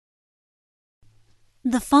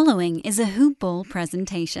The following is a Hoop Ball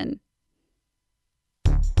presentation.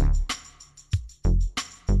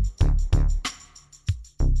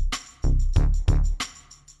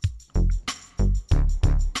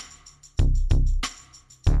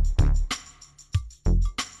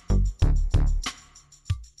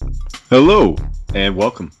 Hello, and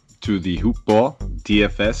welcome to the Hoop Ball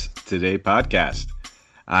DFS Today podcast.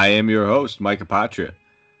 I am your host, Mike Apatria,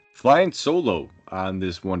 flying solo on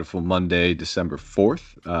this wonderful Monday, December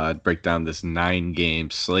 4th. Break down this 9-game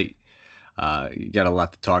slate. You got a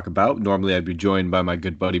lot to talk about. Normally, I'd be joined by my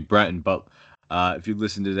good buddy Brenton, but if you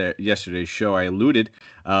listened to yesterday's show, I alluded.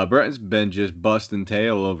 Brenton's been just busting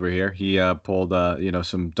tail over here. He pulled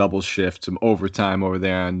some double shift, some overtime over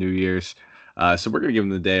there on New Year's. So we're going to give him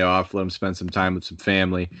the day off, let him spend some time with some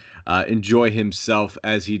family, enjoy himself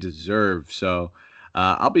as he deserves. So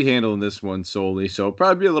I'll be handling this one solely. So it'll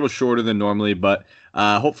probably be a little shorter than normally, but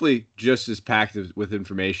hopefully just as packed with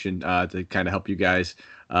information to kind of help you guys,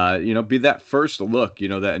 be that first look,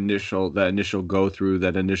 that initial go through,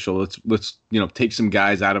 that initial let's take some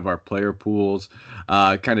guys out of our player pools,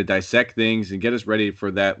 kind of dissect things and get us ready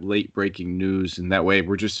for that late breaking news. And that way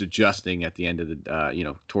we're just adjusting at the end of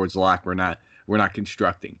the, towards lock. We're not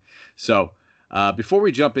constructing. So before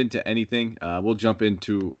we jump into anything, we'll jump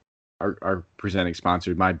into our presenting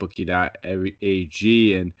sponsor,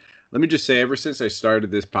 MyBookie.ag. And let me just say, ever since I started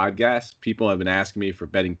this podcast, people have been asking me for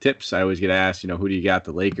betting tips. I always get asked, who do you got?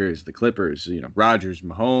 The Lakers, the Clippers, Rodgers,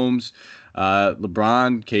 Mahomes,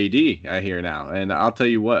 LeBron, KD, I hear now. And I'll tell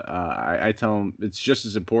you what, I tell them it's just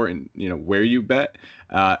as important, where you bet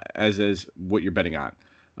as is what you're betting on.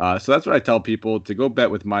 So that's what I tell people, to go bet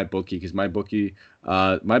with MyBookie, because MyBookie's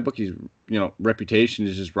reputation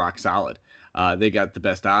is just rock solid. They got the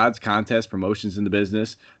best odds, contests, promotions in the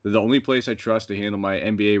business. They're the only place I trust to handle my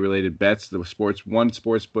NBA related bets. The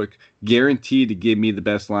sportsbook guaranteed to give me the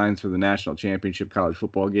best lines for the national championship college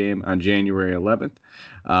football game on January 11th.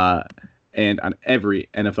 And on every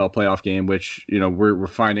NFL playoff game, which, we're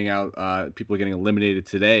finding out people are getting eliminated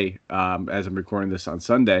today as I'm recording this on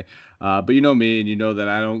Sunday. But you know me, and you know that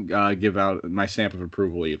I don't give out my stamp of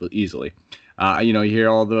approval easily. You hear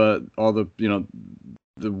all the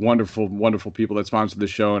the wonderful people that sponsor the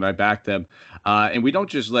show, and I back them. And we don't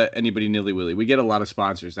just let anybody nilly-willy. We get a lot of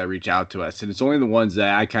sponsors that reach out to us, and it's only the ones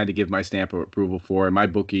that I kind of give my stamp of approval for. And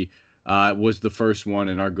MyBookie was the first one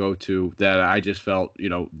in our go-to that I just felt,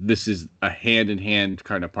 this is a hand-in-hand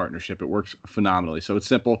kind of partnership. It works phenomenally. So it's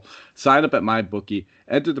simple. Sign up at MyBookie,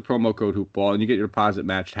 enter the promo code HoopBall, and you get your deposit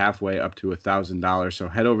matched halfway up to $1,000. So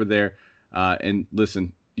head over there and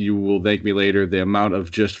listen. You will thank me later. The amount of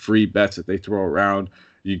just free bets that they throw around.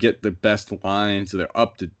 You get the best lines. So they're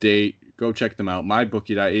up to date. Go check them out.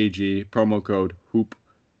 MyBookie.ag, promo code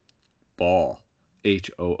HoopBall,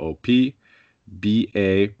 HoopBall.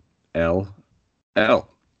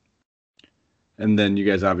 And then you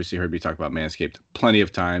guys obviously heard me talk about Manscaped plenty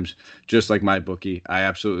of times, just like MyBookie. I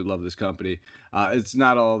absolutely love this company. It's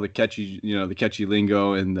not all the catchy, the catchy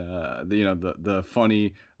lingo and the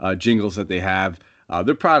funny jingles that they have.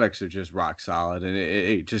 Their products are just rock solid, and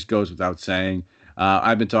it just goes without saying.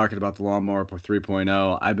 I've been talking about the Lawnmower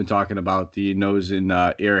 3.0. I've been talking about the nose and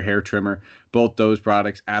ear hair trimmer. Both those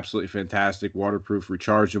products, absolutely fantastic, waterproof,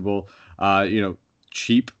 rechargeable,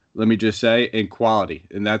 cheap, let me just say, and quality.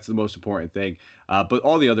 And that's the most important thing. But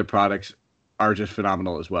all the other products are just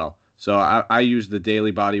phenomenal as well. So I use the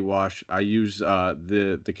daily body wash. I use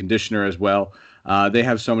the conditioner as well. They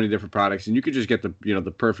have so many different products, and you could just get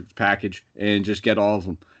the perfect package and just get all of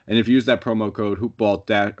them. And if you use that promo code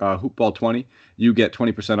hoopball20, you get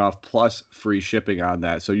 20% off plus free shipping on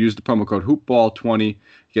that. So use the promo code hoopball20, you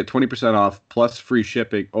get 20% off plus free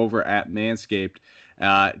shipping over at Manscaped.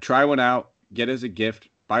 Try one out, get it as a gift,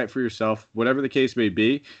 buy it for yourself, whatever the case may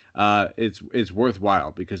be. It's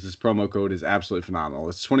worthwhile because this promo code is absolutely phenomenal.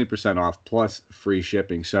 It's 20% off plus free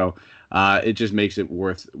shipping. So it just makes it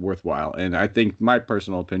worthwhile. And I think my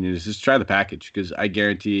personal opinion is just try the package, because I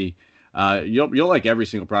guarantee you'll like every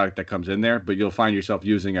single product that comes in there, but you'll find yourself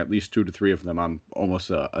using at least 2 to 3 of them on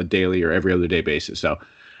almost a daily or every other day basis. So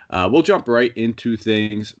we'll jump right into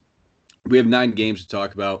things. We have 9 games to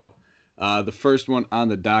talk about. The first one on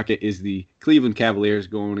the docket is the Cleveland Cavaliers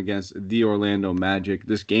going against the Orlando Magic.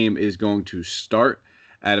 This game is going to start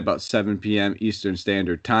at about 7 p.m. Eastern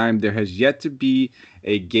Standard Time. There has yet to be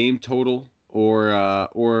a game total or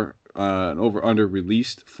an over-under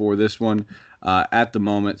released for this one at the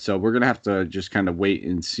moment. So we're going to have to just kind of wait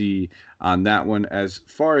and see on that one. As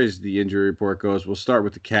far as the injury report goes, we'll start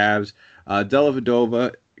with the Cavs.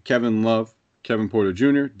 Dellavedova, Kevin Love, Kevin Porter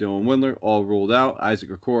Jr., Dylan Windler, all ruled out. Isaac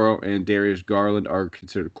Okoro and Darius Garland are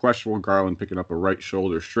considered questionable. Garland picking up a right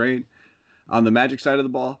shoulder strain. On the Magic side of the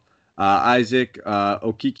ball, Isaac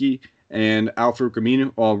Okiki and Al-Farouq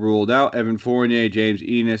Aminu all ruled out. Evan Fournier, James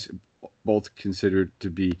Enos, both considered to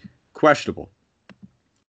be questionable.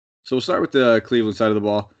 So we'll start with the Cleveland side of the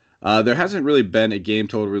ball. There hasn't really been a game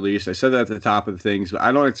total release. I said that at the top of the things, but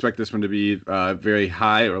I don't expect this one to be very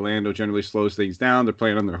high. Orlando generally slows things down. They're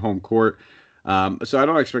playing on their home court. So I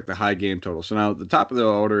don't expect a high game total. So now the top of the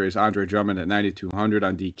order is Andre Drummond at 9,200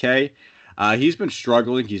 on DK. He's been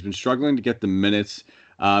struggling. He's been struggling to get the minutes.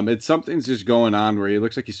 Something's just going on where he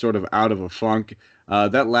looks like he's sort of out of a funk.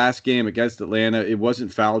 That last game against Atlanta, it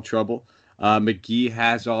wasn't foul trouble. McGee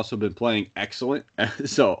has also been playing excellent,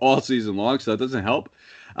 so all season long, so that doesn't help.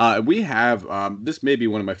 We have this may be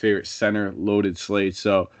one of my favorite center loaded slates.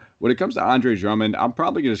 So when it comes to Andre Drummond, I'm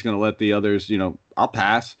probably just going to let the others, I'll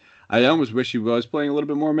pass. I almost wish he was playing a little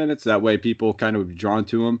bit more minutes. That way people kind of would be drawn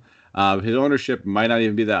to him. His ownership might not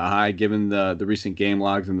even be that high given the recent game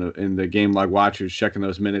logs and the game log watchers checking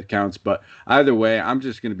those minute counts. But either way, I'm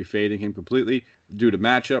just going to be fading him completely due to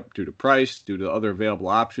matchup, due to price, due to other available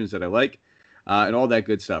options that I like, and all that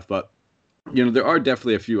good stuff. But there are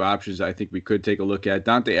definitely a few options I think we could take a look at.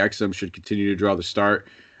 Dante Exum should continue to draw the start.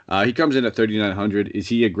 He comes in at 3,900. Is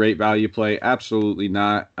he a great value play? Absolutely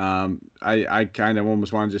not. I kind of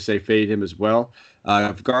almost wanted to say fade him as well.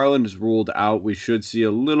 If Garland is ruled out, we should see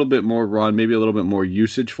a little bit more run, maybe a little bit more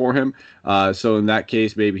usage for him. So in that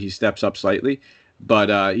case, maybe he steps up slightly.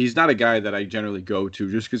 But he's not a guy that I generally go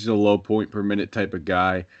to just because he's a low point per minute type of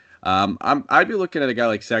guy. I'd be looking at a guy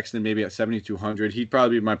like Sexton, maybe at 7,200. He'd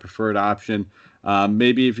probably be my preferred option.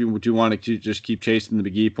 Maybe if you do want to just keep chasing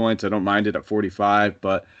the McGee points, I don't mind it at 45.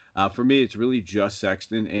 But for me, it's really just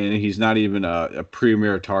Sexton, and he's not even a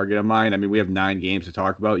premier target of mine. I mean, we have 9 games to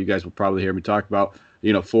talk about. You guys will probably hear me talk about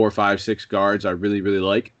 4, 5, 6 guards I really, really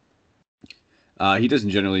like. He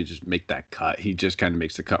doesn't generally just make that cut. He just kind of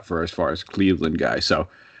makes the cut for as far as Cleveland guy. So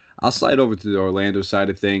I'll slide over to the Orlando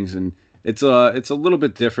side of things, and it's a little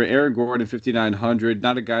bit different. Aaron Gordon, 5,900,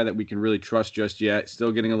 not a guy that we can really trust just yet.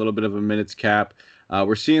 Still getting a little bit of a minutes cap.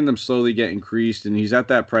 We're seeing them slowly get increased, and he's at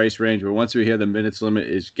that price range where once we hear the minutes limit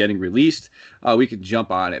is getting released, we can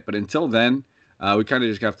jump on it. But until then, we kind of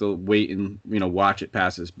just have to wait and watch it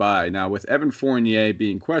pass us by. Now with Evan Fournier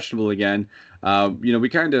being questionable again, we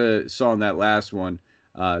kind of saw in that last one.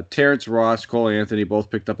 Terrence Ross, Cole Anthony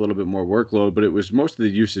both picked up a little bit more workload, but it was most of the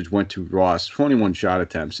usage went to Ross, 21 shot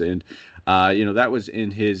attempts, and that was in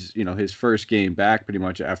his his first game back pretty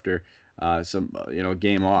much after some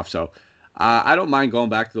game off. So I don't mind going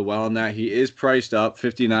back to the well on that. He is priced up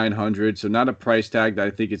 5,900, so not a price tag that I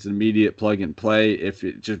think it's an immediate plug and play. If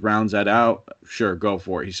it just rounds that out, sure, go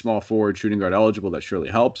for it. He's small forward, shooting guard eligible. That surely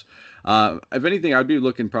helps. If anything, I'd be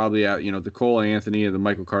looking probably at the Cole Anthony and the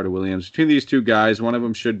Michael Carter Williams. Between these two guys, one of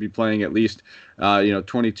them should be playing at least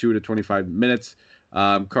 22 to 25 minutes.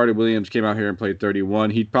 Carter Williams came out here and played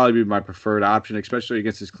 31. He'd probably be my preferred option, especially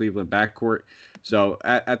against his Cleveland backcourt. So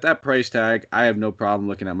at that price tag, I have no problem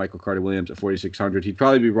looking at Michael Carter Williams at 4,600. He'd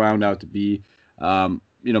probably be round out to be,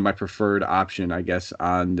 my preferred option, I guess,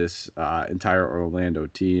 on this entire Orlando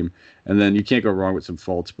team. And then you can't go wrong with some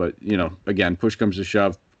Fultz. But, again, push comes to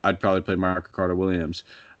shove, I'd probably play Michael Carter Williams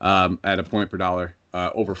at a point per dollar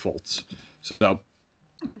over Fultz. So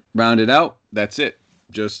round it out. That's it.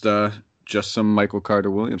 Just some Michael Carter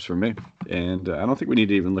Williams for me. And I don't think we need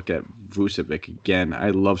to even look at Vucevic again. I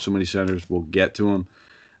love so many centers. We'll get to him.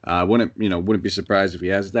 Wouldn't be surprised if he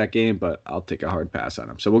has that game, but I'll take a hard pass on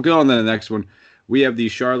him. So we'll go on to the next one. We have the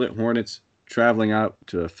Charlotte Hornets traveling out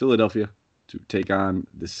to Philadelphia to take on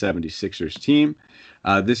the 76ers team.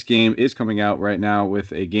 This game is coming out right now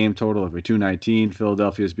with a game total of a 219.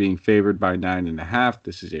 Philadelphia is being favored by 9.5.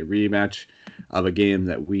 This is a rematch of a game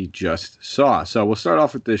that we just saw. So we'll start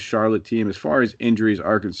off with this Charlotte team. As far as injuries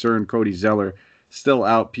are concerned, Cody Zeller still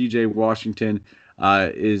out. PJ Washington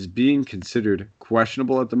is being considered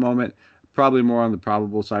questionable at the moment. Probably more on the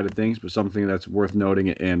probable side of things, but something that's worth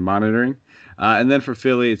noting and monitoring. And then for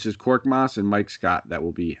Philly, it's just Korkmaz and Mike Scott that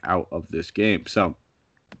will be out of this game. So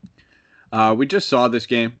we just saw this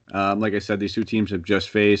game. Like I said, these two teams have just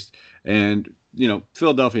faced, and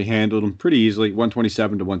Philadelphia handled them pretty easily,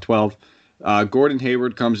 127 to 112. Gordon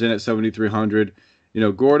Hayward comes in at 7,300.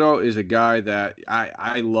 Gordo is a guy that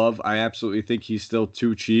I love. I absolutely think he's still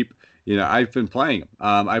too cheap. I've been playing him.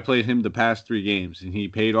 I played him the past 3 games, and he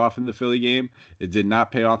paid off in the Philly game. It did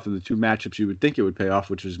not pay off in the 2 matchups you would think it would pay off,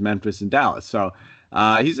 which was Memphis and Dallas. So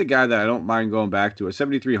he's a guy that I don't mind going back to. At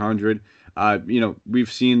 7,300,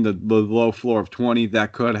 we've seen the low floor of 20.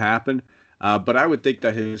 That could happen. But I would think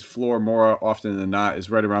that his floor more often than not is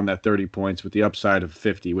right around that 30 points with the upside of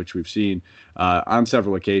 50, which we've seen on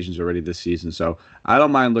several occasions already this season. So I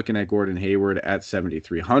don't mind looking at Gordon Hayward at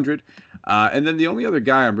 7,300. And then the only other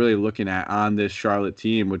guy I'm really looking at on this Charlotte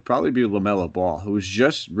team would probably be LaMelo Ball, who's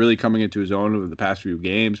just really coming into his own over the past few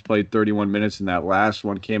games, played 31 minutes in that last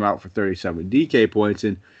one, came out for 37 DK points.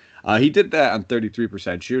 And he did that on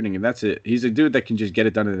 33% shooting, and that's it. He's a dude that can just get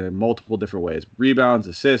it done in multiple different ways. Rebounds,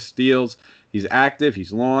 assists, steals. He's active,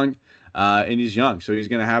 he's long, and he's young, so he's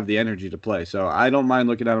going to have the energy to play. So I don't mind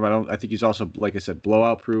looking at him. I think he's also, like I said,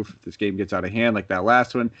 blowout proof. If this game gets out of hand like that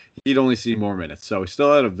last one, he'd only see more minutes. So he's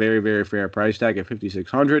still at a very, very fair price tag at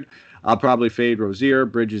 5,600. I'll probably fade Rozier,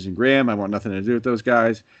 Bridges, and Graham. I want nothing to do with those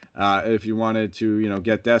guys. If you wanted to,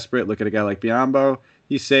 get desperate, look at a guy like Biyombo.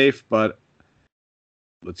 He's safe, but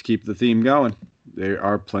let's keep the theme going. There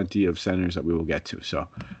are plenty of centers that we will get to. So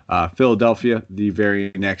Philadelphia, the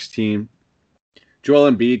very next team.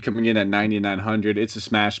 Joel Embiid coming in at 9,900. It's a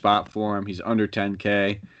smash spot for him. He's under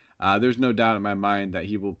 10K. There's no doubt in my mind that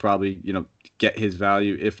he will probably, get his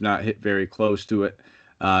value, if not hit very close to it.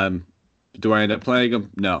 Do I end up playing him?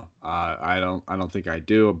 No, I don't think I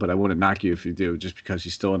do, but I wouldn't knock you if you do, just because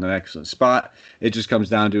he's still in an excellent spot. It just comes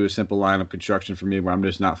down to a simple lineup construction for me, where I'm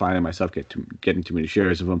just not finding myself getting too many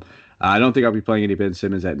shares of him. I don't think I'll be playing any Ben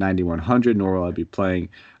Simmons at 9,100, nor will I be playing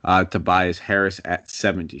Tobias Harris at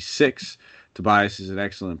 76. Tobias is an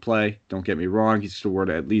excellent play. Don't get me wrong. He's scored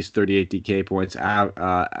at least 38 DK points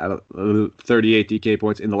 38 DK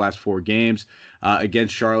points in the last 4 games.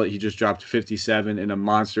 Against Charlotte, he just dropped 57 in a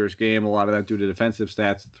monstrous game. A lot of that due to defensive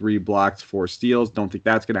stats: 3 blocks, 4 steals. Don't think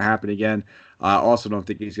that's going to happen again. Also, don't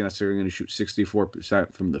think he's necessarily going to shoot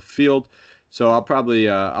 64% from the field. So I'll probably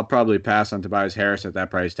pass on Tobias Harris at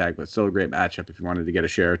that price tag, but still a great matchup if you wanted to get a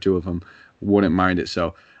share or two of him. Wouldn't mind it.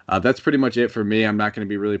 So. That's pretty much it for me. I'm not going to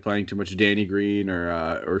be really playing too much Danny Green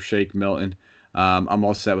or Shake Milton. I'm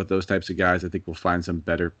all set with those types of guys. I think we'll find some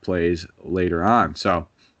better plays later on. So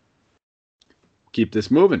keep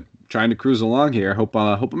this moving. Trying to cruise along here. Hope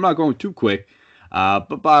I'm not going too quick.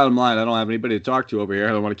 But bottom line, I don't have anybody to talk to over here.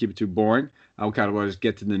 I don't want to keep it too boring. I kind of want to just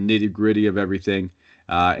get to the nitty gritty of everything.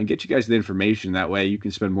 And get you guys the information. That way you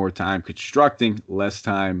can spend more time constructing, less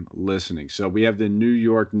time listening. So we have the New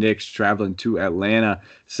York Knicks traveling to Atlanta,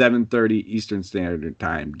 7:30 Eastern Standard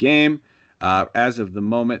Time game. As of the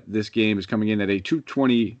moment, this game is coming in at a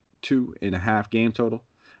 222.5 game total.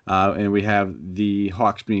 And we have the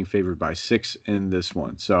Hawks being favored by 6 in this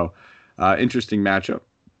one. So interesting matchup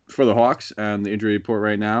for the Hawks. And the injury report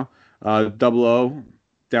right now, Double O,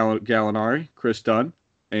 Gallinari, Chris Dunn,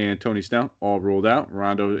 and Tony Snell all ruled out.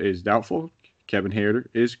 Rondo is doubtful. Kevin Huerter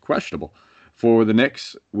is questionable. For the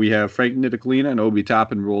Knicks, we have Frank Ntilikina and Obi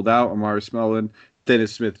Toppin ruled out. Amari Smellin,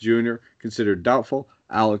 Dennis Smith Jr. considered doubtful.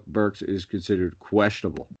 Alec Burks is considered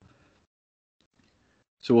questionable.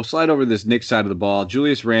 So we'll slide over this Knicks side of the ball.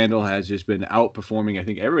 Julius Randle has just been outperforming, I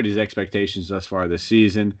think, everybody's expectations thus far this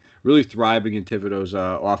season. Really thriving in Thibodeau's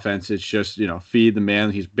offense. It's just, feed the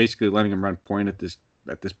man. He's basically letting him run point at this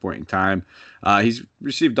point in time. He's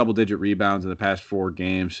received double-digit rebounds in the past 4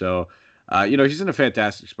 games. So, he's in a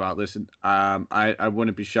fantastic spot. Listen, I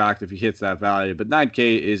wouldn't be shocked if he hits that value. But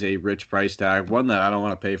 9K is a rich price tag, one that I don't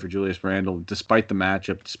want to pay for Julius Randle, despite the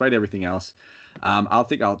matchup, despite everything else. I'll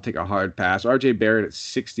take a hard pass. RJ Barrett at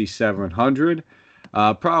 6,700.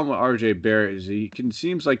 Problem with RJ Barrett is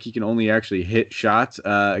seems like he can only actually hit shots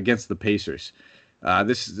against the Pacers.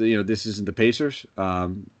 This isn't the Pacers.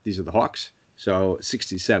 These are the Hawks. So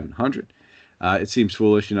 6,700. It seems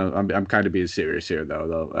foolish. I'm kind of being serious here,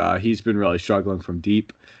 though. He's been really struggling from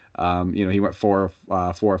deep. He went 4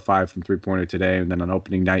 or 5 from three-pointer today, and then on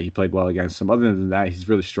opening night he played well against them. Other than that, he's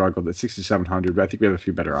really struggled at 6,700. But I think we have a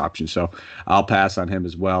few better options, so I'll pass on him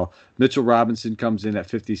as well. Mitchell Robinson comes in at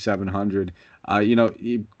 5,700.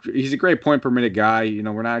 He's a great point per minute guy.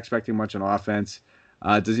 We're not expecting much on offense.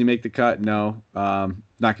 Does he make the cut? No.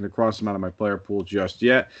 Not going to cross him out of my player pool just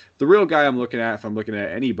yet. The real guy I'm looking at, if I'm looking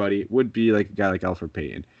at anybody, would be like a guy like Elfrid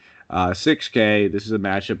Payton. 6K, this is a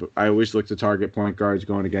matchup. I always look to target point guards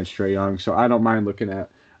going against Trae Young, so I don't mind looking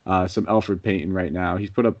at some Elfrid Payton right now.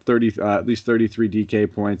 He's put up at least 33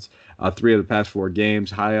 DK points 3 of the past 4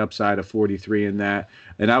 games, high upside of 43 in that.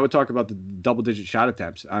 And I would talk about the double-digit shot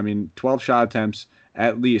attempts. 12 shot attempts,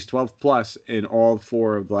 at least 12 plus in all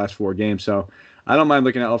 4 of the last 4 games. So I don't mind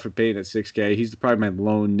looking at Elfrid Payton at 6K. He's probably my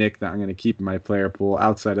lone Nick that I'm going to keep in my player pool.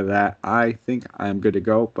 Outside of that, I think I'm good to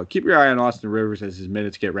go. But keep your eye on Austin Rivers as his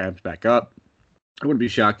minutes get ramped back up. I wouldn't be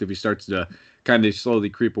shocked if he starts to kind of slowly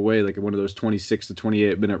creep away like one of those 26 to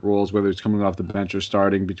 28 minute roles, whether it's coming off the bench or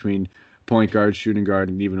starting between point guard, shooting guard,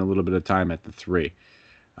 and even a little bit of time at the 3.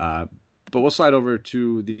 But we'll slide over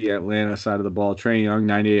to the Atlanta side of the ball. Trae Young,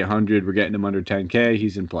 9,800. We're getting him under 10K.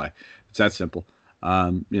 He's in play. It's that simple.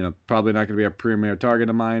 Probably not going to be a premier target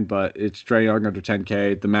of mine, but it's Trae Young under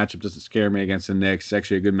 10K. The matchup doesn't scare me against the Knicks. It's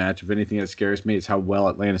actually a good match. If anything that scares me is how well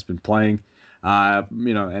Atlanta's been playing,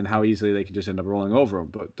 and how easily they can just end up rolling over them.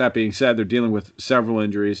 But that being said, they're dealing with several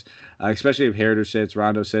injuries, especially if Herder sits,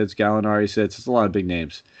 Rondo sits, Gallinari sits. It's a lot of big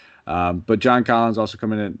names. But John Collins also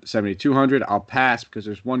coming in at 7,200. I'll pass because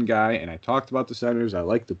there's one guy, and I talked about the centers I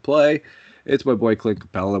like to play. It's my boy Clint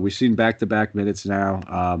Capella. We've seen back-to-back minutes now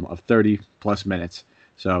of 30-plus minutes.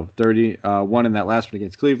 So 31 in that last one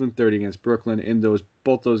against Cleveland, 30 against Brooklyn. In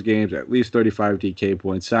both those games, at least 35 DK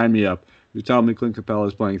points. Sign me up. You're telling me Clint Capella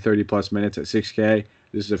is playing 30-plus minutes at 6K.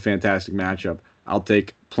 This is a fantastic matchup. I'll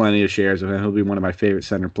take plenty of shares of him. He'll be one of my favorite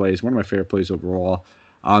center plays, one of my favorite plays overall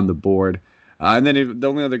on the board. And then the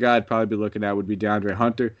only other guy I'd probably be looking at would be DeAndre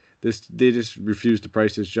Hunter. They just refused to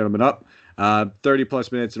price this gentleman up.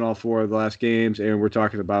 30-plus minutes in all four of the last games, and we're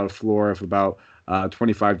talking about a floor of about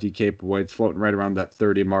 25 DK points, floating right around that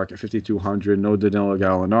 30 mark at 5,200. No Danilo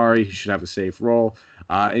Gallinari. He should have a safe role.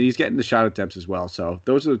 And he's getting the shot attempts as well. So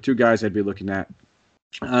those are the two guys I'd be looking at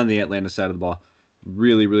on the Atlanta side of the ball.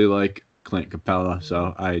 Really, really like Clint Capella,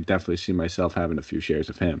 so I definitely see myself having a few shares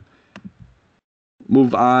of him.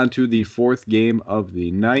 Move on to the fourth game of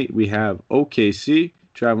the night. We have OKC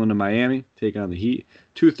traveling to Miami, taking on the Heat.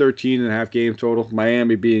 213.5 game total.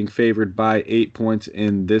 Miami being favored by 8 points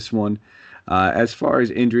in this one. As far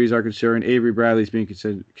as injuries are concerned, Avery Bradley is being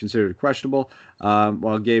considered questionable,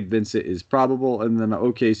 while Gabe Vincent is probable. And then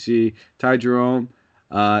OKC, Ty Jerome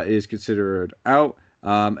is considered out.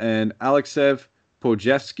 And Alexev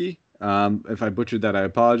Pojevsky, if I butchered that, I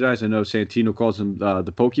apologize. I know Santino calls him the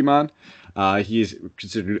Pokemon. He is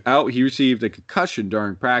considered out. He received a concussion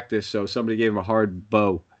during practice, so somebody gave him a hard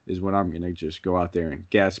bow is what I'm going to just go out there and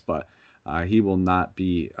guess, but he will not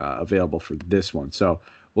be available for this one. So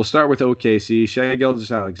we'll start with OKC. Shai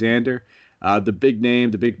Gilgeous-Alexander, the big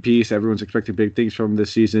name, the big piece. Everyone's expecting big things from him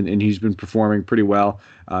this season, and he's been performing pretty well.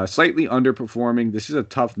 Slightly underperforming. This is a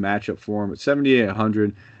tough matchup for him at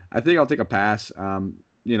 7,800. I think I'll take a pass. I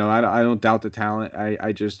don't doubt the talent.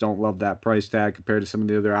 I just don't love that price tag compared to some of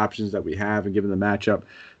the other options that we have and given the matchup.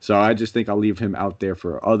 So I just think I'll leave him out there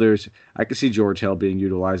for others. I can see George Hill being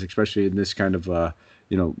utilized, especially in this kind of,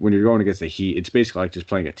 when you're going against the Heat. It's basically like just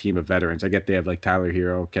playing a team of veterans. I get they have like Tyler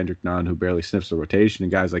Hero, Kendrick Nunn, who barely sniffs the rotation,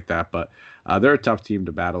 and guys like that. But they're a tough team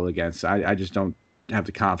to battle against. I just don't have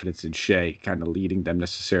the confidence in Shea kind of leading them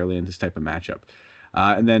necessarily in this type of matchup.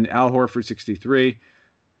 And then Al Horford, 63.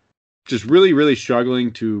 Just really, really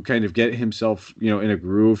struggling to kind of get himself, in a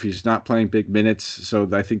groove. He's not playing big minutes, so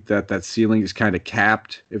I think that ceiling is kind of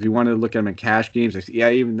capped. If you wanted to look at him in cash games,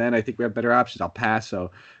 even then I think we have better options. I'll pass. So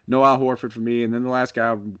no Al Horford for me. And then the last guy,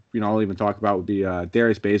 I'll even talk about would be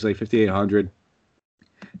Darius Bazley, 5,800.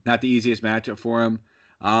 Not the easiest matchup for him.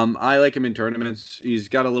 I like him in tournaments. He's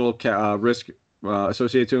got a little risk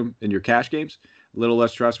associated to him in your cash games. A little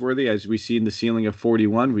less trustworthy, as we've seen the ceiling of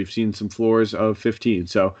 41. We've seen some floors of 15.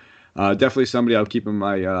 So definitely somebody I'll keep in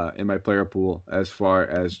my player pool as far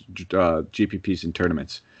as GPPs in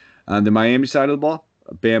tournaments. On the Miami side of the ball,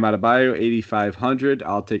 Bam Adebayo, 8,500.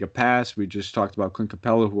 I'll take a pass. We just talked about Clint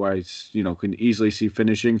Capella, who I can easily see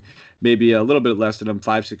finishing maybe a little bit less than him,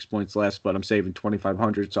 5-6 points less, but I'm saving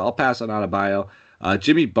 2,500. So I'll pass on Adebayo.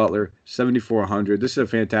 Jimmy Butler, 7,400. This is a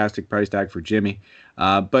fantastic price tag for Jimmy,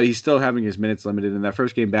 but he's still having his minutes limited. In that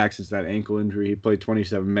first game back since that ankle injury, he played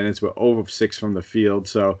 27 minutes, but over 6 from the field.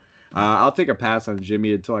 So I'll take a pass on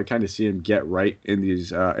Jimmy until I kind of see him get right in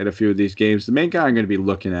in a few of these games. The main guy I'm going to be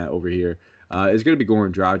looking at over here is going to be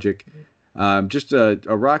Goran Dragic. Just a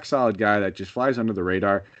rock solid guy that just flies under the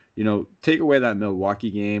radar. Take away that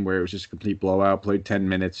Milwaukee game where it was just a complete blowout, played 10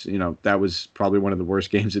 minutes. That was probably one of the worst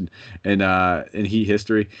games in Heat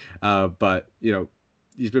history. But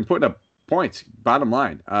he's been putting up points, bottom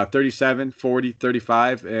line, 37, 40,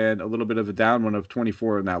 35, and a little bit of a down one of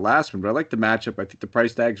 24 in that last one. But I like the matchup. I think the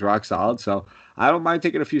price tag's rock solid. So I don't mind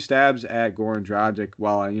taking a few stabs at Goran Dragic.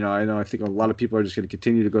 While I think a lot of people are just going to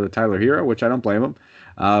continue to go to Tyler Hero, which I don't blame them.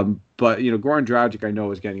 But Goran Dragic I know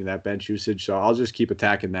is getting that bench usage, so I'll just keep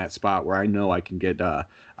attacking that spot where I know I can get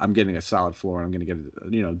I'm getting a solid floor and I'm going to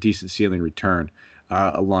get a decent ceiling return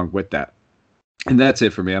along with that. And that's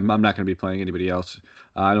it for me. I'm not going to be playing anybody else.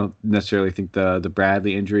 I don't necessarily think the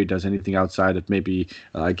Bradley injury does anything outside of maybe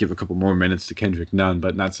give a couple more minutes to Kendrick Nunn,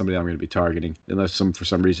 but not somebody I'm going to be targeting unless for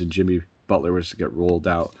some reason Jimmy Butler was to get rolled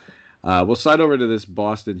out. We'll slide over to this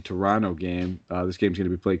Boston-Toronto game. This game's going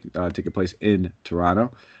to be taking place in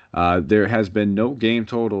Toronto. There has been no game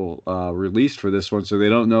total released for this one, so they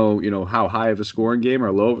don't know, how high of a scoring game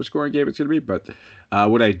or low of a scoring game it's going to be. But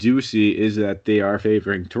what I do see is that they are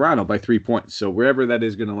favoring Toronto by 3 points. So wherever that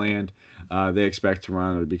is going to land, they expect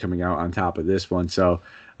Toronto to be coming out on top of this one. So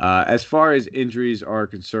as far as injuries are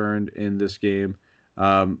concerned in this game,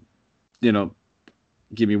 you know,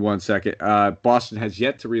 give me 1 second. Boston has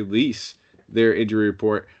yet to release their injury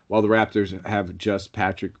report, while the Raptors have just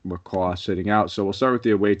Patrick McCaw sitting out. So we'll start with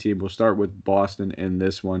the away team. We'll start with Boston in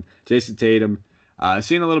this one. Jason Tatum,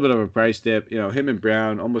 seeing a little bit of a price dip. Him and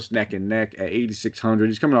Brown almost neck and neck at 8,600.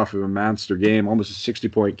 He's coming off of a monster game, almost a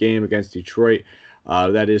 60-point game against Detroit.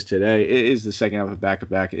 That is today. It is the second half of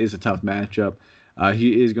back-to-back. It is a tough matchup.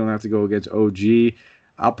 He is going to have to go against OG.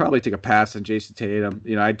 I'll probably take a pass on Jason Tatum.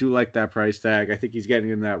 I do like that price tag. I think he's getting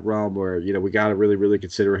in that realm where, we got to really, really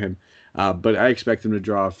consider him. But I expect him to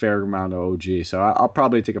draw a fair amount of OG. So I'll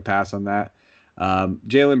probably take a pass on that.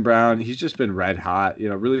 Jaylen Brown, he's just been red hot,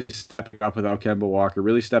 really stepping up without Kemba Walker,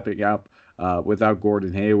 really stepping up without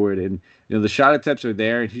Gordon Hayward. And, the shot attempts are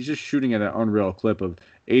there, and he's just shooting at an unreal clip of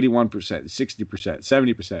 81%, 60%,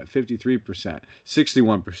 70%, 53%,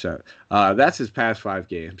 61%. That's his past 5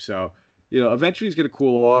 games. So, eventually he's going to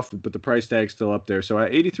cool off, but the price tag's still up there. So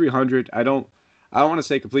at 8,300, I don't want to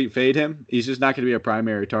say complete fade him. He's just not going to be a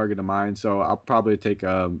primary target of mine. So I'll probably take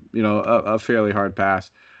a fairly hard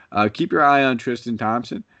pass. Keep your eye on Tristan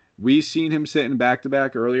Thompson. We've seen him sitting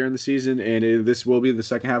back-to-back earlier in the season, and this will be the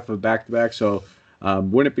second half of back-to-back. So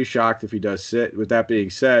wouldn't be shocked if he does sit. With that being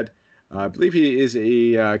said, I believe he is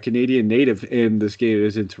a Canadian native in this game. It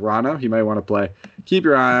is in Toronto. He might want to play. Keep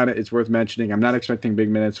your eye on it. It's worth mentioning. I'm not expecting big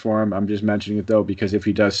minutes for him. I'm just mentioning it, though, because if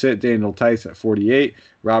he does sit, Daniel Theis at 48,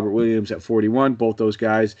 Robert Williams at 41, both those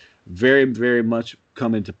guys very, very much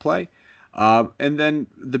come into play. And then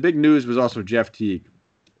the big news was also Jeff Teague.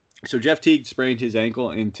 So Jeff Teague sprained his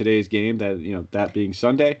ankle in today's game, that being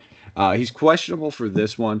Sunday. He's questionable for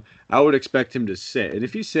this one. I would expect him to sit. And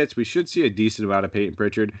if he sits, we should see a decent amount of Peyton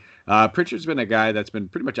Pritchard. Pritchard's been a guy that's been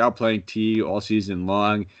pretty much outplaying T all season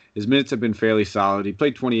long. His minutes have been fairly solid. He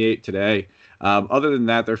played 28 today. Other than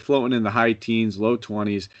that, they're floating in the high teens, low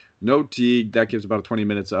 20s. No Teague. That gives about 20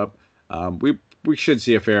 minutes up. We should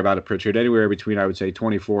see a fair amount of Pritchard, anywhere between, I would say,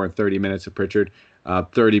 24 and 30 minutes of Pritchard.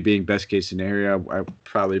 30 being best case scenario. I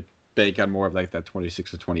probably bank on more of like that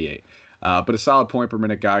 26 to 28. But a solid point per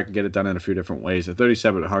minute guy can get it done in a few different ways. At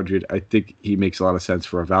 3,700, I think he makes a lot of sense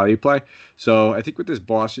for a value play. So I think with this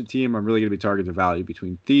Boston team, I'm really going to be targeting value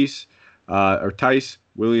between Theis,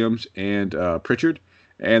 Williams, and Pritchard.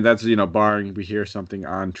 And that's, barring we hear something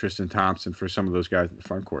on Tristan Thompson for some of those guys in the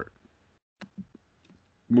front court.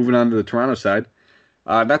 Moving on to the Toronto side.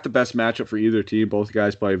 Not the best matchup for either team. Both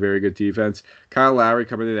guys play very good defense. Kyle Lowry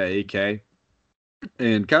coming in at 8K.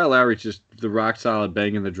 And Kyle Lowry's just the rock-solid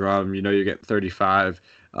banging the drum. You get 35.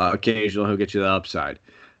 Occasionally, he'll get you the upside.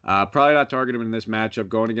 Probably not target him in this matchup.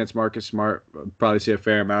 Going against Marcus Smart, probably see a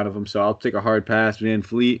fair amount of him. So I'll take a hard pass. Van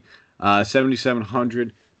Fleet,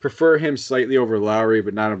 7,700. Prefer him slightly over Lowry,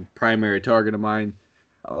 but not a primary target of mine.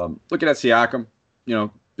 Looking at Siakam,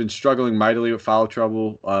 been struggling mightily with foul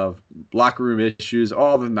trouble, locker room issues,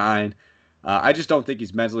 all the 9. I just don't think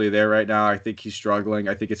he's mentally there right now. I think he's struggling.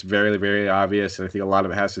 I think it's very, very obvious, and I think a lot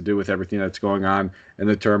of it has to do with everything that's going on and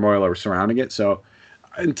the turmoil surrounding it. So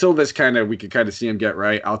until we can kind of see him get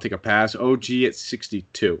right, I'll take a pass. OG at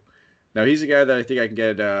 62. Now, he's a guy that I think I can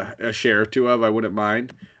get a share or two of. I wouldn't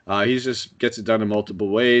mind. He just gets it done in multiple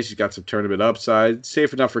ways. He's got some tournament upside.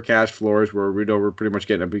 Safe enough for cash floors where we know we're pretty much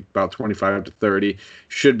getting about 25 to 30.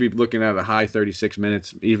 Should be looking at a high 36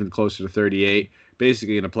 minutes, even closer to 38.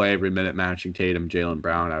 Basically going to play every minute matching Tatum, Jaylen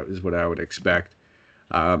Brown is what I would expect.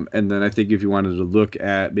 And then I think if you wanted to look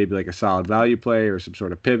at maybe like a solid value play or some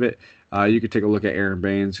sort of pivot, you could take a look at Aaron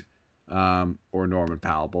Baines or Norman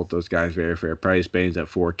Powell. Both those guys very fair price. Baines at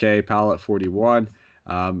 4K, Powell at 41.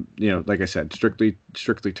 Like I said, strictly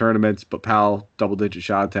tournaments, but Powell double-digit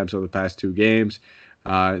shot attempts over the past 2 games.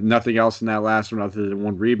 Nothing else in that last one other than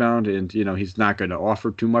 1 rebound, and he's not going to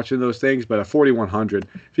offer too much of those things. But at 4,100,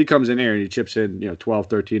 if he comes in here and he chips in 12,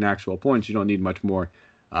 13 actual points, you don't need much more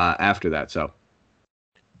after that. So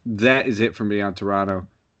that is it for me on Toronto.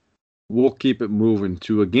 We'll keep it moving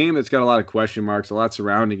to a game that's got a lot of question marks, a lot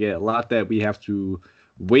surrounding it, a lot that we have to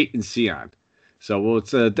wait and see on. So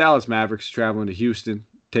it's Dallas Mavericks traveling to Houston,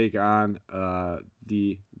 take on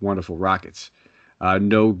the wonderful Rockets.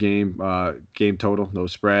 No game total, no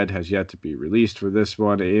spread has yet to be released for this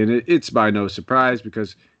one, and it's by no surprise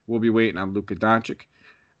because we'll be waiting on Luka Doncic,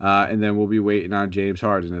 and then we'll be waiting on James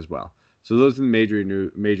Harden as well. So those are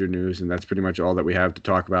the major news, and that's pretty much all that we have to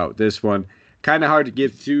talk about this one. Kind of hard to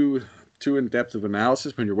give too in depth of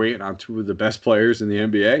analysis when you're waiting on two of the best players in the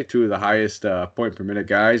NBA, two of the highest point per minute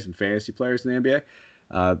guys and fantasy players in the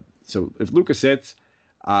NBA. So if Luka sits,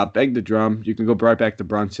 bang the drum. You can go right back to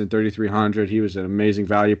Brunson, 3,300. He was an amazing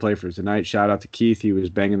value play for tonight. Shout out to Keith. He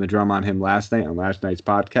was banging the drum on him last night on last night's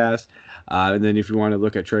podcast. And then if you want to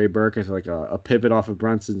look at Trey Burke as like a pivot off of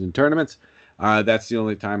Brunson's in tournaments, that's the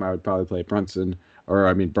only time I would probably play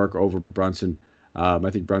Burke over Brunson. I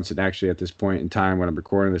think Brunson actually at this point in time when I'm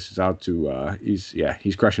recording this is out to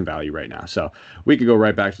he's crushing value right now. So we could go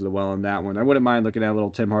right back to the well on that one. I wouldn't mind looking at a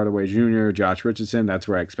little Tim Hardaway Jr., Josh Richardson. That's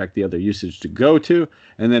where I expect the other usage to go to.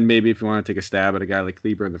 And then maybe if you want to take a stab at a guy like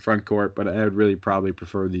Kleber in the front court, but I would really probably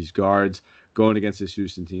prefer these guards going against this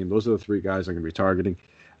Houston team. Those are the three guys I'm going to be targeting.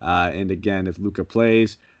 And again, if Luka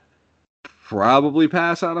plays, probably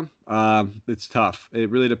pass on him. It's tough. It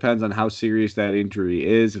really depends on how serious that injury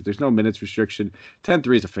is. If there's no minutes restriction,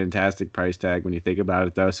 10-3 is a fantastic price tag when you think about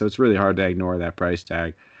it, though. So it's really hard to ignore that price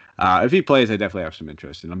tag. If he plays, I definitely have some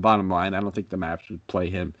interest. And bottom line, I don't think the Maps would play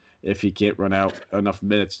him if he can't run out enough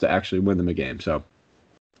minutes to actually win them a game. So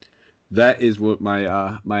that is what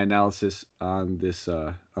my my analysis on this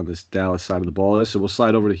Dallas side of the ball is. So we'll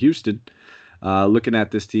slide over to Houston. Looking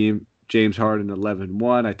at this team, James Harden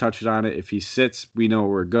 11-1. I touched on it. If he sits, we know where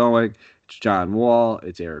we're going. It's John Wall.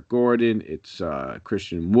 It's Eric Gordon. It's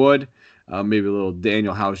Christian Wood. Maybe a little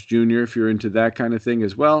Daniel House Jr. if you're into that kind of thing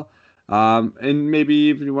as well. And maybe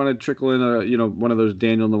even you want to trickle in one of those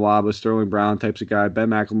Daniel Nwaba, Sterling Brown types of guy. Ben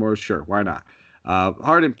McLemore, sure, why not?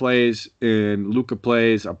 Harden plays and Luka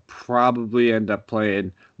plays. I'll probably end up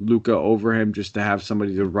playing Luka over him just to have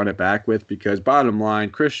somebody to run it back with because bottom line,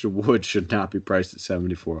 Christian Wood should not be priced at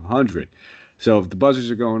 7,400. So if the buzzers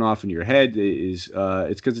are going off in your head, it's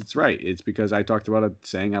because it's right. It's because I talked about it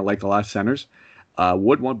saying I like a lot of centers.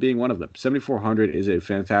 Wood being one of them. 7,400 is a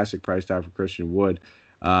fantastic price tag for Christian Wood.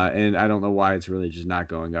 And I don't know why it's really just not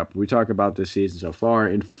going up. We talk about this season so far.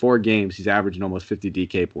 In 4 games, he's averaging almost 50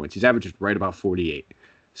 DK points. He's averaging right about 48.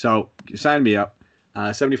 So sign me up.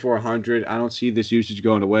 7,400. I don't see this usage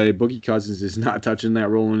going away. Boogie Cousins is not touching that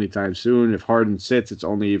role anytime soon. If Harden sits, it's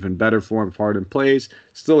only even better for him. If Harden plays,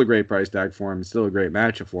 still a great price tag for him and still a great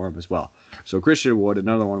matchup for him as well. So Christian Wood,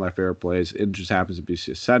 another one of my favorite plays. It just happens to be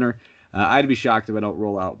his center. I'd be shocked if I don't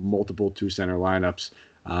roll out multiple 2-center lineups.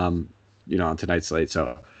 On tonight's slate.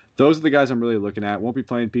 So those are the guys I'm really looking at. Won't be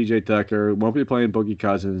playing PJ Tucker. Won't be playing Boogie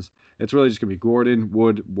Cousins. It's really just going to be Gordon,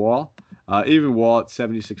 Wood, Wall. Even Wall at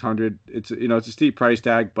 7,600. It's a steep price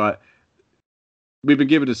tag, but we've been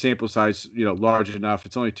given a sample size large enough.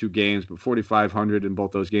 It's only 2 games, but 4,500 in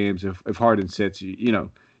both those games. If Harden sits, you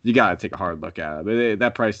got to take a hard look at it. But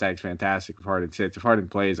that price tag's fantastic. If Harden sits, if Harden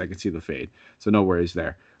plays, I can see the fade. So no worries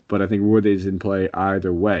there. But I think Wood is in play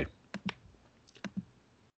either way.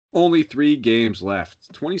 Only 3 games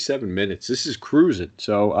left. 27 minutes. This is cruising.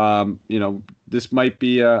 So, this might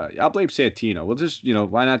be, I'll blame Santino. We'll just,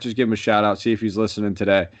 why not just give him a shout out, see if he's listening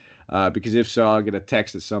today. Because if so, I'll get a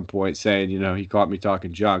text at some point saying, he caught me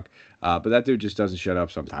talking junk. But that dude just doesn't shut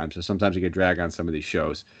up sometimes. So sometimes I get dragged on some of these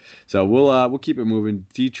shows. So we'll keep it moving.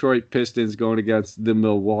 Detroit Pistons going against the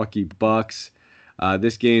Milwaukee Bucks.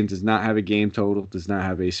 This game does not have a game total, does not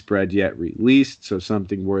have a spread yet released. So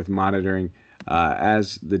something worth monitoring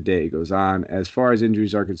as the day goes on. As far as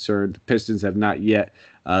injuries are concerned, the Pistons have not yet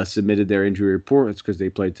submitted their injury report. It's because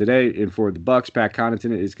they played today. And for the Bucks, Pat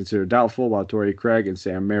Connaughton is considered doubtful, while Torrey Craig and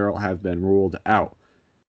Sam Merrill have been ruled out.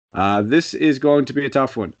 This is going to be a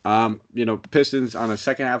tough one. Pistons on the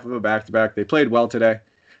second half of a back-to-back. They played well today.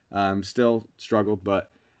 Still struggled,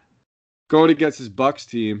 but going against this Bucks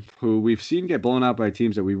team, who we've seen get blown out by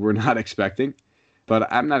teams that we were not expecting. But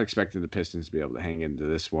I'm not expecting the Pistons to be able to hang into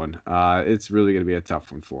this one. It's really going to be a tough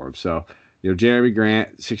one for them. So, Jeremy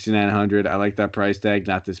Grant, 6,900. I like that price tag,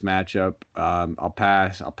 not this matchup. I'll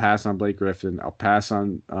pass. I'll pass on Blake Griffin. I'll pass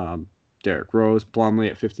on Derrick Rose.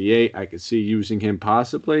 Plumlee at 58. I could see using him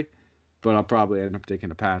possibly, but I'll probably end up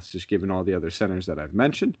taking a pass just given all the other centers that I've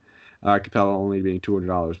mentioned. Capella only being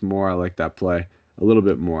 $200 more. I like that play a little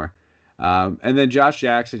bit more. And then Josh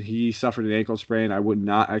Jackson, he suffered an ankle sprain. I would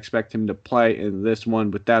not expect him to play in this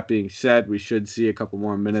one. With that being said, we should see a couple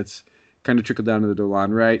more minutes kind of trickle down to the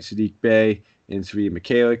Delon Wright, Sadiq Bey, and Svi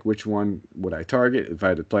Mikhailiuk. Which one would I target if I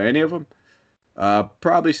had to play any of them?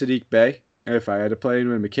 Probably Sadiq Bey. If I had to play him,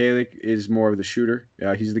 Mikhailiuk is more of the shooter.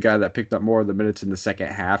 He's the guy that picked up more of the minutes in the second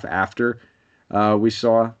half after we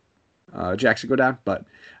saw Jackson go down. But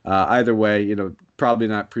either way, probably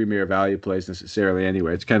not premier value plays necessarily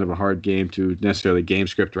anyway. It's kind of a hard game to necessarily game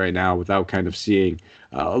script right now without kind of seeing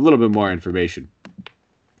a little bit more information.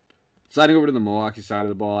 Sliding over to the Milwaukee side of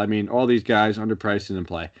the ball, I mean, all these guys underpriced and in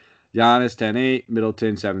play. Giannis 10-8,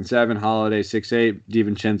 Middleton 7-7, Holiday 6-8,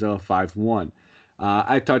 DiVincenzo 5-1.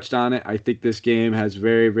 I touched on it. I think this game has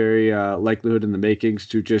very, very likelihood in the makings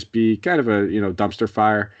to just be kind of a dumpster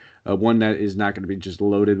fire, one that is not going to be just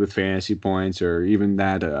loaded with fantasy points or even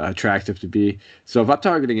that attractive to be. So if I'm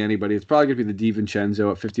targeting anybody, it's probably going to be the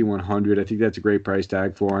DiVincenzo at 5,100. I think that's a great price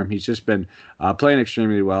tag for him. He's just been playing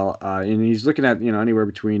extremely well, and he's looking at anywhere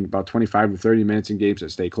between about 25 to 30 minutes in games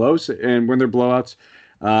that stay close, and when they're blowouts,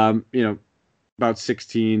 about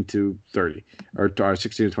 16 to 30 or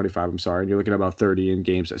 16 to 25. I'm sorry. And you're looking at about 30 in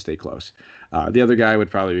games that stay close. The other guy would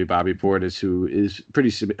probably be Bobby Portis, who is pretty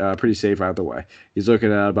safe out the way. He's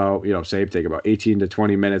looking at about, take about 18 to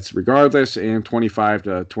 20 minutes regardless, and 25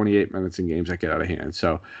 to 28 minutes in games that get out of hand.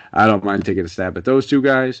 So I don't mind taking a stab at those two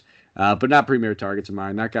guys, but not premier targets of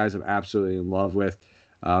mine. Not guys I'm absolutely in love with.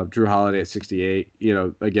 Drew Holiday at 68,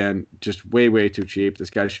 again, just way, way too cheap. This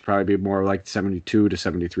guy should probably be more like 72 to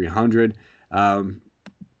 7,300.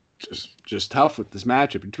 Just tough with this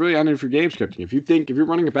matchup. It's really on for game scripting. If you're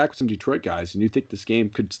running it back with some Detroit guys and you think this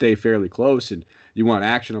game could stay fairly close and you want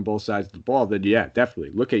action on both sides of the ball, then yeah,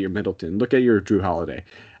 definitely look at your Middleton, look at your Drew Holiday,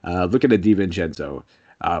 look at a DiVincenzo,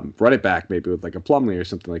 run it back maybe with like a Plumlee or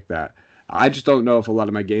something like that. I just don't know if a lot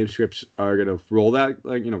of my game scripts are going to roll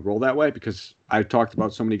that way, because I've talked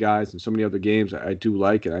about so many guys and so many other games I do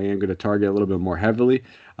like, and I am going to target a little bit more heavily,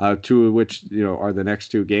 two of which, are the next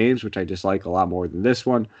two games, which I dislike a lot more than this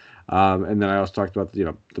one. And then I also talked about,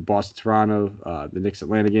 the Boston-Toronto, the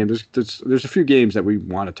Knicks-Atlanta game. There's a few games that we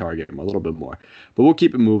want to target them a little bit more, but we'll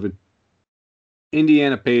keep it moving.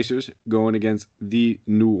 Indiana Pacers going against the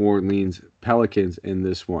New Orleans Pelicans in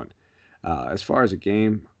this one. As far as a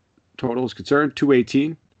game total is concerned,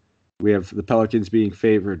 218. We have the Pelicans being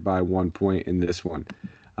favored by 1 point in this one.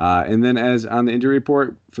 And then as on the injury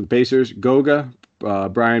report for the Pacers, Goga,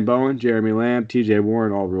 Brian Bowen, Jeremy Lamb, TJ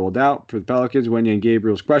Warren all ruled out. For the Pelicans, Wenyen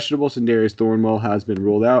Gabriel's questionable. Sindarius Thornwell has been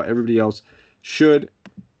ruled out. Everybody else should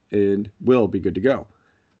and will be good to go.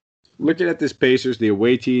 Looking at this Pacers, the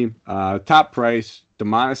away team, top price,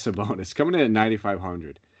 Domantas Sabonis, coming in at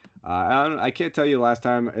 9,500. I can't tell you the last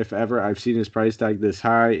time, if ever, I've seen his price tag this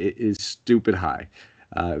high. It is stupid high.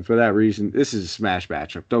 For that reason, this is a smash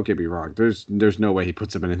matchup. Don't get me wrong. There's no way he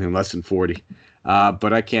puts up anything less than 40.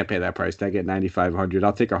 But I can't pay that price tag at 9,500.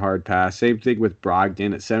 I'll take a hard pass. Same thing with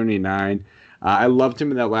Brogdon at 79. I loved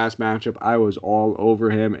him in that last matchup. I was all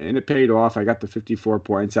over him, and it paid off. I got the 54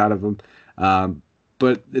 points out of him.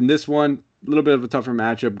 But in this one, a little bit of a tougher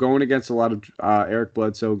matchup, going against a lot of Eric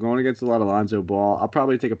Bledsoe, going against a lot of Lonzo Ball. I'll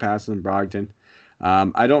probably take a pass on Brogdon.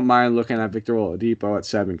 I don't mind looking at Victor Oladipo at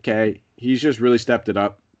 7K. He's just really stepped it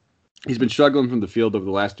up. He's been struggling from the field over the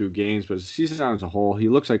last two games, but as a season as a whole, he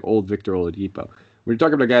looks like old Victor Oladipo. When you're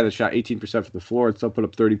talking about a guy that shot 18% from the floor and still put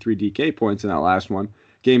up 33 DK points in that last one.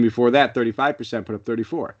 Game before that, 35%, put up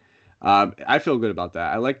 34. I feel good about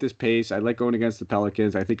that. I like this pace. I like going against the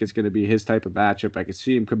Pelicans. I think it's going to be his type of matchup. I could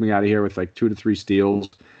see him coming out of here with like 2 to 3 steals.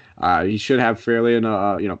 He should have fairly,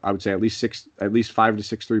 I would say at least 5 to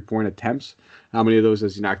 6 3-point attempts. How many of those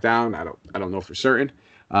has he knocked down? I don't know for certain.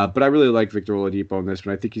 But I really like Victor Oladipo in this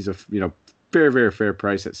one. I think he's a very, very fair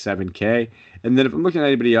price at 7K. And then if I'm looking at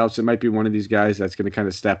anybody else, it might be one of these guys that's going to kind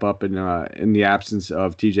of step up in the absence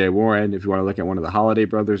of TJ Warren. If you want to look at one of the Holiday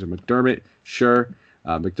brothers or McDermott, sure.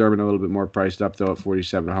 McDermott a little bit more priced up, though, at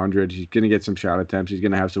 4,700. He's going to get some shot attempts. He's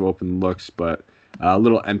going to have some open looks, but a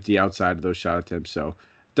little empty outside of those shot attempts. So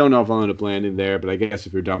don't know if I'll end up landing there, but I guess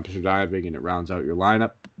if you're dumpster diving and it rounds out your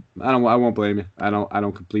lineup, I won't blame you. I'm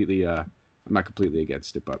not completely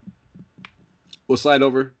against it, but we'll slide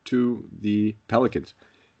over to the Pelicans.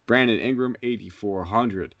 Brandon Ingram,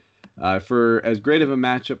 8,400. For as great of a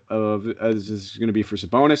matchup as this is going to be for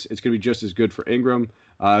Sabonis, it's going to be just as good for Ingram.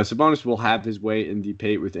 Sabonis will have his way in the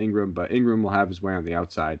paint with Ingram, but Ingram will have his way on the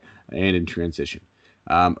outside and in transition.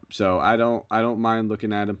 So I don't mind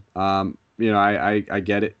looking at him. I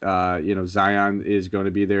get it. Zion is going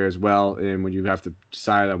to be there as well, and when you have to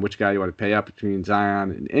decide on which guy you want to pay up between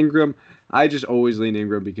Zion and Ingram, I just always lean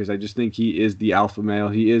Ingram because I just think he is the alpha male.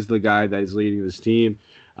 He is the guy that is leading this team.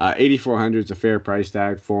 8,400 is a fair price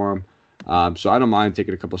tag for him. So I don't mind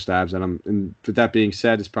taking a couple stabs at him. And with that being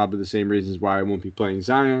said, it's probably the same reasons why I won't be playing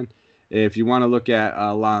Zion. If you want to look at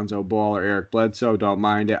Lonzo Ball or Eric Bledsoe, don't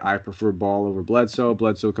mind it. I prefer Ball over Bledsoe.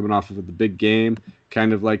 Bledsoe coming off of the big game,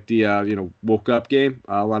 kind of like the woke up game.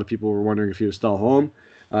 A lot of people were wondering if he was still home.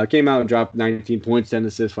 Came out and dropped 19 points, 10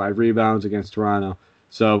 assists, 5 rebounds against Toronto.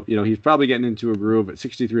 So, he's probably getting into a groove at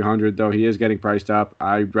 6,300, though he is getting priced up.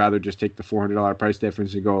 I'd rather just take the $400 price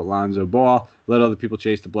difference and go at Lonzo Ball, let other people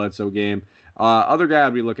chase the Bledsoe game. Other guy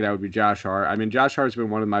I'd be looking at would be Josh Hart. I mean, Josh Hart's been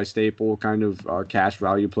one of my staple kind of cash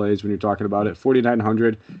value plays when you're talking about it.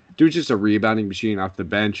 4,900. Dude's just a rebounding machine off the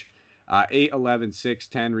bench. 8, 11, 6,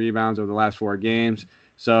 10 rebounds over the last 4 games.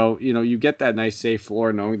 So, you get that nice safe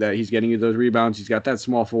floor knowing that he's getting you those rebounds. He's got that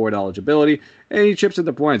small forward eligibility, and he chips at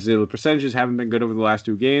the points. The percentages haven't been good over the last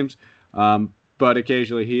 2 games, but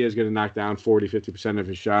occasionally he is going to knock down 40, 50% of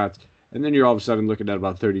his shots. And then you're all of a sudden looking at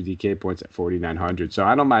about 30 DK points at 4,900. So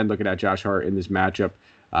I don't mind looking at Josh Hart in this matchup.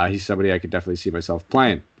 He's somebody I could definitely see myself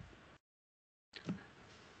playing.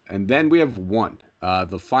 And then we have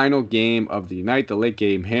the final game of the night, the late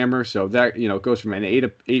game hammer. So that, goes from an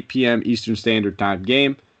 8 p.m. Eastern Standard Time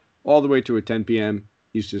game all the way to a 10 p.m.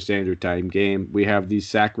 Eastern Standard Time game. We have the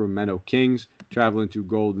Sacramento Kings traveling to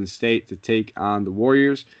Golden State to take on the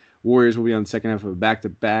Warriors. Warriors will be on the second half of a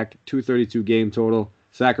back-to-back, 232 game total.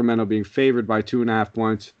 Sacramento being favored by 2.5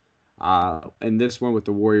 points. And this one with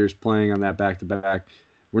the Warriors playing on that back-to-back.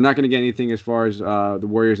 We're not going to get anything as far as the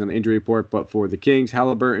Warriors on the injury report, but for the Kings,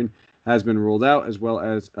 Halliburton has been ruled out, as well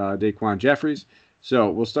as Daquan Jeffries. So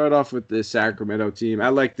we'll start off with the Sacramento team. I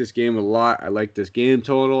like this game a lot. I like this game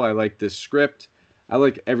total. I like this script. I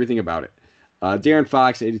like everything about it. De'Aaron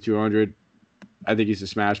Fox, 8,200. I think he's a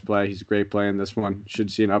smash play. He's a great play in this one.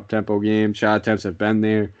 Should see an up-tempo game. Shot attempts have been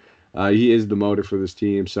there. He is the motor for this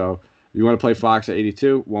team. So if you want to play Fox at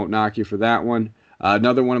 82, won't knock you for that one.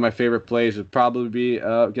 Another one of my favorite plays would probably be,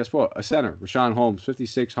 guess what? A center, Richaun Holmes,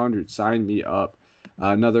 5,600. Sign me up.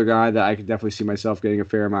 Another guy that I could definitely see myself getting a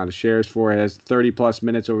fair amount of shares for. It has 30-plus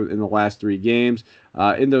minutes in the last 3 games.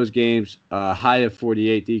 In those games, a high of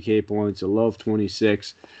 48 DK points, a low of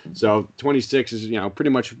 26. So 26 is, pretty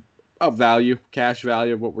much of value, cash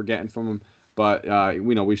value of what we're getting from him. But,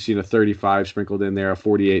 we've seen a 35 sprinkled in there, a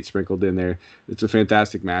 48 sprinkled in there. It's a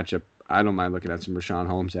fantastic matchup. I don't mind looking at some Richaun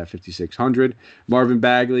Holmes at 5,600. Marvin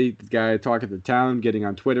Bagley, the guy talking to the town, getting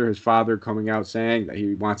on Twitter, his father coming out saying that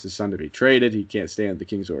he wants his son to be traded. He can't stand the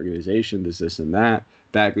Kings organization, this, and that.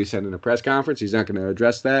 Bagley said in a press conference he's not going to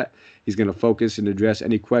address that. He's going to focus and address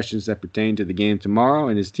any questions that pertain to the game tomorrow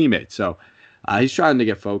and his teammates. So he's trying to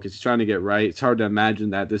get focused. He's trying to get right. It's hard to imagine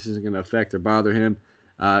that this isn't going to affect or bother him.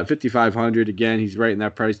 5,500, again, he's right in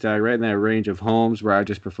that price tag, right in that range of Holmes, where I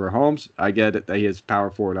just prefer Holmes. I get it that he has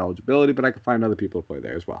power forward eligibility, but I can find other people to play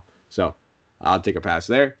there as well. So I'll take a pass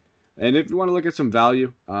there. And if you want to look at some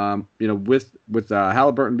value, with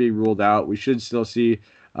Halliburton being ruled out, we should still see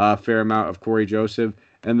a fair amount of Corey Joseph.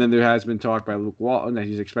 And then there has been talk by Luke Walton that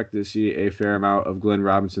he's expected to see a fair amount of Glenn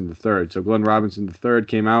Robinson III. So Glenn Robinson III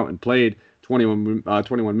came out and played 21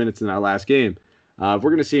 minutes in that last game. If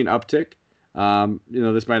we're going to see an uptick,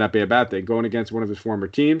 this might not be a bad thing. Going against one of his former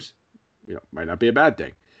teams, might not be a bad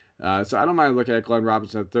thing. So I don't mind looking at Glenn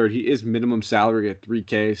Robinson III. He is minimum salary at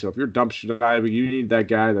 $3K. So if you're dumpster diving, you need that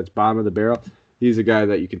guy that's bottom of the barrel. He's a guy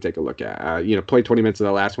that you can take a look at. Play 20 minutes of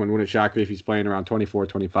the last one. Wouldn't shock me if he's playing around 24,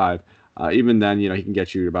 25. Even then, he can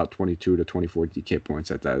get you about 22 to 24 DK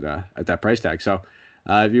points at that price tag. So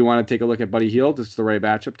if you want to take a look at Buddy Hield, it's the right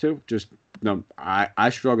matchup too. Just I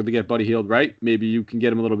struggled to get Buddy Hield right. Maybe you can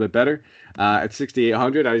get him a little bit better. At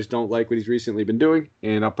 6,800, I just don't like what he's recently been doing,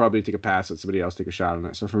 and I'll probably take a pass, let somebody else take a shot on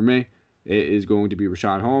it. So for me, it is going to be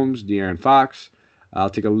Richaun Holmes, De'Aaron Fox. I'll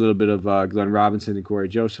take a little bit of Glenn Robinson and Corey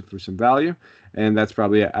Joseph for some value, and that's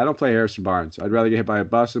probably it. I don't play Harrison Barnes. I'd rather get hit by a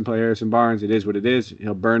bus than play Harrison Barnes. It is what it is.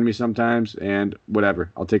 He'll burn me sometimes, and whatever.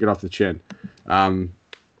 I'll take it off the chin.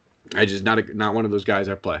 I just not one of those guys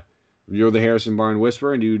I play. If you're the Harrison Barnes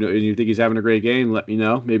whisperer and you think he's having a great game, let me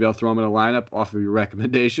know. Maybe I'll throw him in a lineup off of your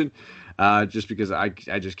recommendation, just because I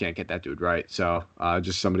just can't get that dude right. So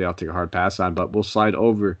just somebody I'll take a hard pass on. But we'll slide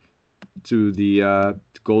over to the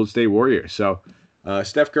Golden State Warriors. So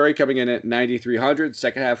Steph Curry coming in at 9,300,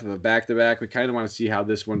 second half of a back-to-back. We kind of want to see how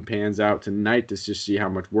this one pans out tonight to just see how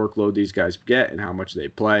much workload these guys get and how much they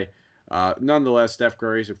play. Nonetheless, Steph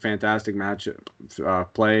Curry's a fantastic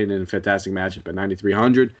matchup, playing in a fantastic matchup at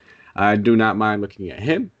 9,300. I do not mind looking at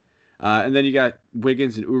him. And then you got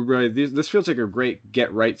Wiggins and Oubre. This feels like a great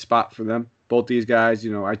get-right spot for them. Both these guys,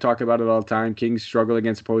 I talk about it all the time. Kings struggle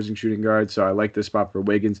against opposing shooting guards, so I like this spot for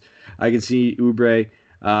Wiggins. I can see Oubre,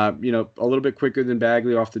 a little bit quicker than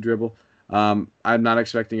Bagley off the dribble. I'm not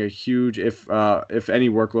expecting a huge, if any,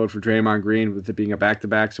 workload for Draymond Green with it being a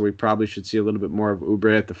back-to-back, so we probably should see a little bit more of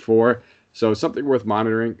Oubre at the 4. So something worth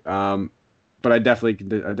monitoring. But I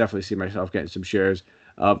definitely see myself getting some shares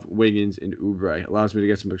of Wiggins and Oubre. Allows me to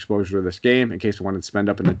get some exposure to this game in case I wanted to spend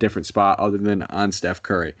up in a different spot other than on Steph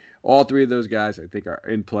Curry. All three of those guys I think are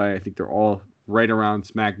in play. I think they're all right around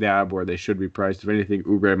smack dab where they should be priced. If anything,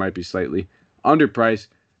 Oubre might be slightly underpriced,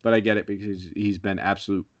 but I get it because he's been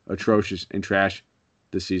absolute atrocious and trash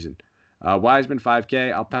this season. Wiseman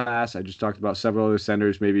 5K, I'll pass. I just talked about several other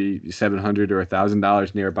centers, maybe $700 or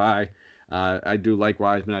 $1,000 nearby. I do like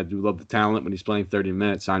Wiseman. I do love the talent. When he's playing 30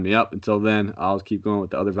 minutes, sign me up. Until then, I'll keep going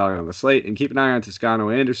with the other value on the slate. And keep an eye on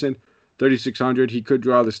Toscano Anderson, 3,600. He could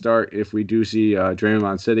draw the start if we do see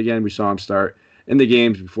Draymond sit again. We saw him start in the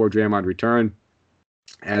games before Draymond returned,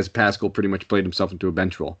 as Pascal pretty much played himself into a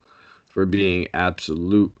bench role for being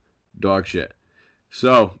absolute dog shit.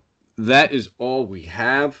 So that is all we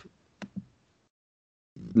have.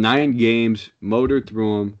 9 games, motored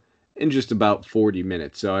through them in just about 40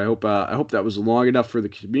 minutes. So I hope that was long enough for the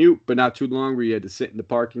commute, but not too long where you had to sit in the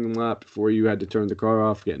parking lot before you had to turn the car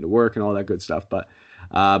off, get into work, and all that good stuff. But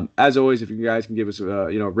as always, if you guys can give us a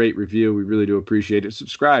rate, review, we really do appreciate it.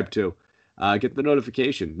 Subscribe too. Get the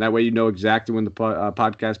notification. That way you know exactly when the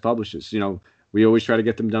podcast publishes. We always try to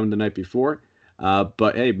get them done the night before.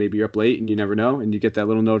 But hey, maybe you're up late and you never know, and you get that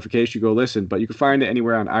little notification, you go listen. But you can find it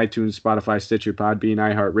anywhere on iTunes, Spotify, Stitcher, Podbean,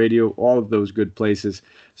 iHeartRadio, all of those good places.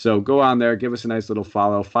 So go on there, give us a nice little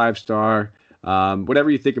follow, 5-star, whatever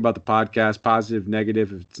you think about the podcast, positive,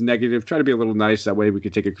 negative. If it's negative, try to be a little nice. That way we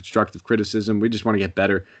can take a constructive criticism. We just want to get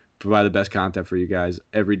better, provide the best content for you guys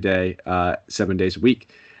every day, 7 days a week.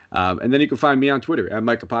 And then you can find me on Twitter at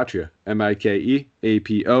Mike Apotria,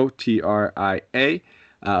 MikeApotria.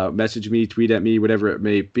 Message me, tweet at me, whatever it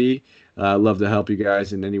may be. Love to help you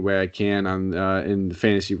guys in any way I can in the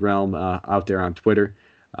fantasy realm out there on Twitter.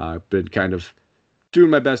 Been kind of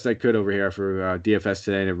doing my best I could over here for DFS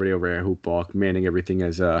today and everybody over here at Hoopball, commanding everything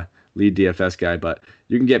as a lead DFS guy. But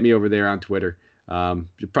you can get me over there on Twitter.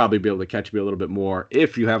 You'll probably be able to catch me a little bit more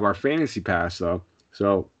if you have our fantasy pass, though.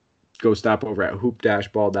 So go stop over at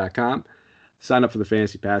hoop-ball.com. Sign up for the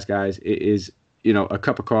fantasy pass, guys. It is a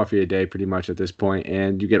cup of coffee a day pretty much at this point,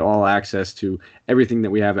 and you get all access to everything that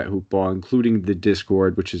we have at Hoopball, including the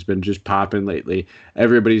Discord, which has been just popping lately.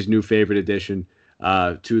 Everybody's new favorite addition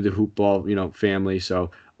to the Hoopball, family. So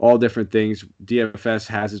all different things. DFS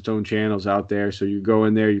has its own channels out there, so you go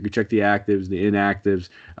in there, you can check the actives, the inactives.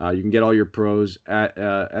 You can get all your pros at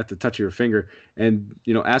the touch of your finger, and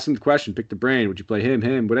ask them the question, pick the brain. Would you play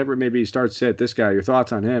him, whatever it may be? Start, sit, this guy. Your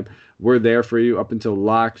thoughts on him? We're there for you up until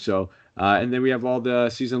lock. So. And then we have all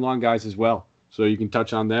the season-long guys as well. So you can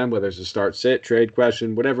touch on them, whether it's a start, sit, trade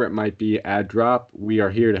question, whatever it might be, add, drop. We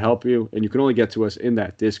are here to help you, and you can only get to us in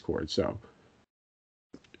that Discord. So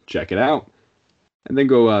check it out. And then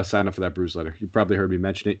go sign up for that Bruise letter. You probably heard me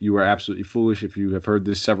mention it. You are absolutely foolish if you have heard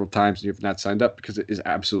this several times and you have not signed up, because it is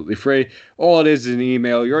absolutely free. All it is an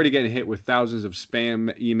email. You're already getting hit with thousands of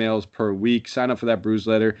spam emails per week. Sign up for that Bruise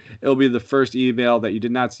letter. It'll be the first email that you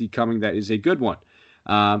did not see coming that is a good one.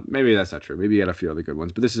 Maybe that's not true. Maybe you got a few other good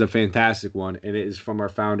ones, but this is a fantastic one, and it is from our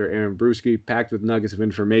founder, Aaron Bruski, packed with nuggets of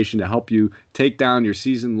information to help you take down your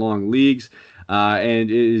season-long leagues, and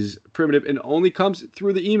it is primitive and only comes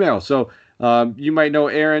through the email. So you might know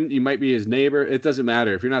Aaron, you might be his neighbor. It doesn't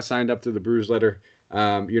matter. If you're not signed up to the Bruise letter,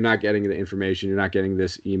 you're not getting the information. You're not getting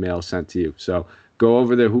this email sent to you. So go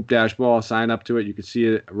over the Hoop-Ball, sign up to it. You can see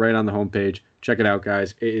it right on the homepage. Check it out,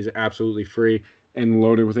 guys. It is absolutely free and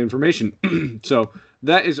loaded with information. So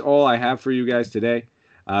that is all I have for you guys today.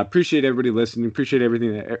 Appreciate everybody listening. Appreciate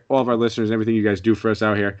everything that all of our listeners and everything you guys do for us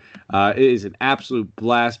out here. It is an absolute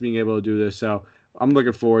blast being able to do this. So I'm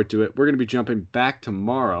looking forward to it. We're going to be jumping back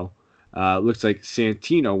tomorrow. Looks like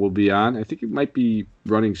Santino will be on. I think he might be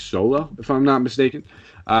running solo, if I'm not mistaken.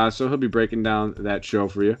 So he'll be breaking down that show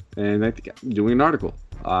for you. And I think I'm doing an article.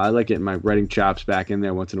 I like getting my writing chops back in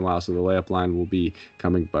there once in a while. So the layup line will be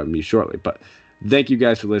coming by me shortly. But thank you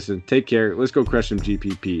guys for listening. Take care. Let's go crush some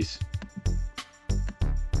GPPs.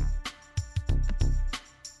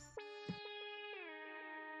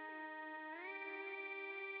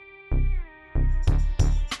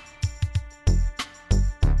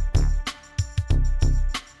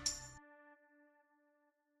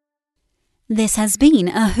 This has been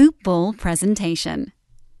a Hoop Ball presentation.